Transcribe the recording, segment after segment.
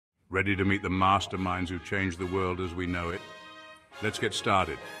Ready to meet the masterminds who changed the world as we know it? Let's get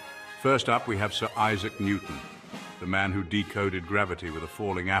started. First up, we have Sir Isaac Newton, the man who decoded gravity with a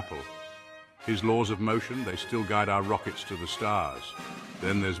falling apple. His laws of motion, they still guide our rockets to the stars.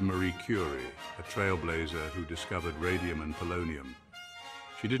 Then there's Marie Curie, a trailblazer who discovered radium and polonium.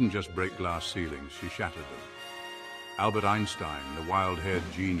 She didn't just break glass ceilings, she shattered them. Albert Einstein, the wild-haired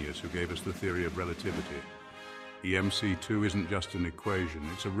genius who gave us the theory of relativity. EMC2 isn't just an equation,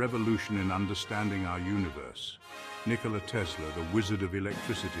 it's a revolution in understanding our universe. Nikola Tesla, the wizard of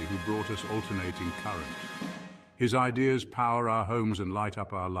electricity who brought us alternating current. His ideas power our homes and light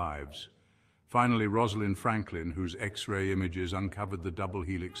up our lives. Finally, Rosalind Franklin, whose X-ray images uncovered the double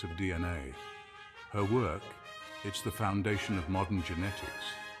helix of DNA. Her work, it's the foundation of modern genetics.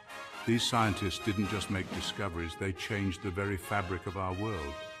 These scientists didn't just make discoveries, they changed the very fabric of our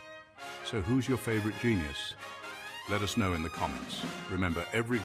world. So who's your favorite genius? Let us know in the comments. Remember, every